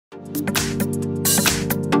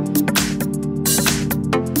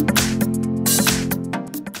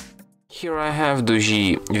Here I have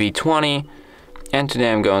DOOGEE V20, and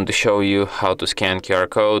today I'm going to show you how to scan QR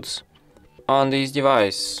codes on this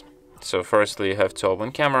device. So firstly you have to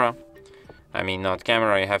open camera, not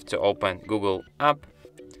camera, you have to open Google app.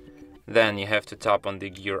 Then you have to tap on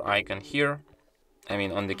the gear icon here,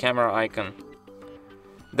 on the camera icon.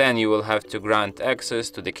 Then you will have to grant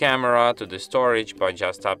access to the camera, to the storage by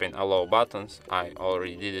just tapping allow buttons. I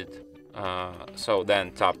already did it. So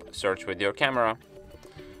then tap search with your camera.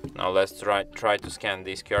 Now let's try to scan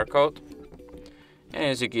this QR code. And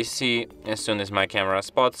as you can see, as soon as my camera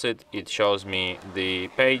spots it, it shows me the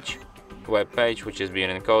web page, which is being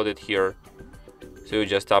encoded here. So you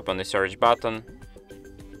just tap on the search button.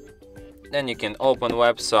 Then you can open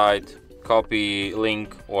website, copy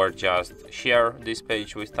link, or just share this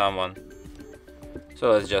page with someone. So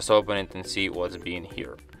let's just open it and see what's being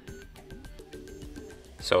here.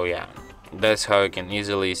 So yeah, that's how you can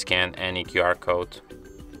easily scan any QR code.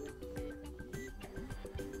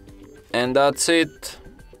 And that's it.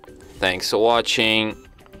 Thanks for watching.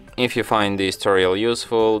 If you find this tutorial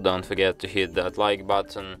useful, don't forget to hit that like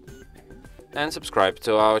button and subscribe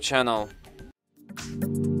to our channel.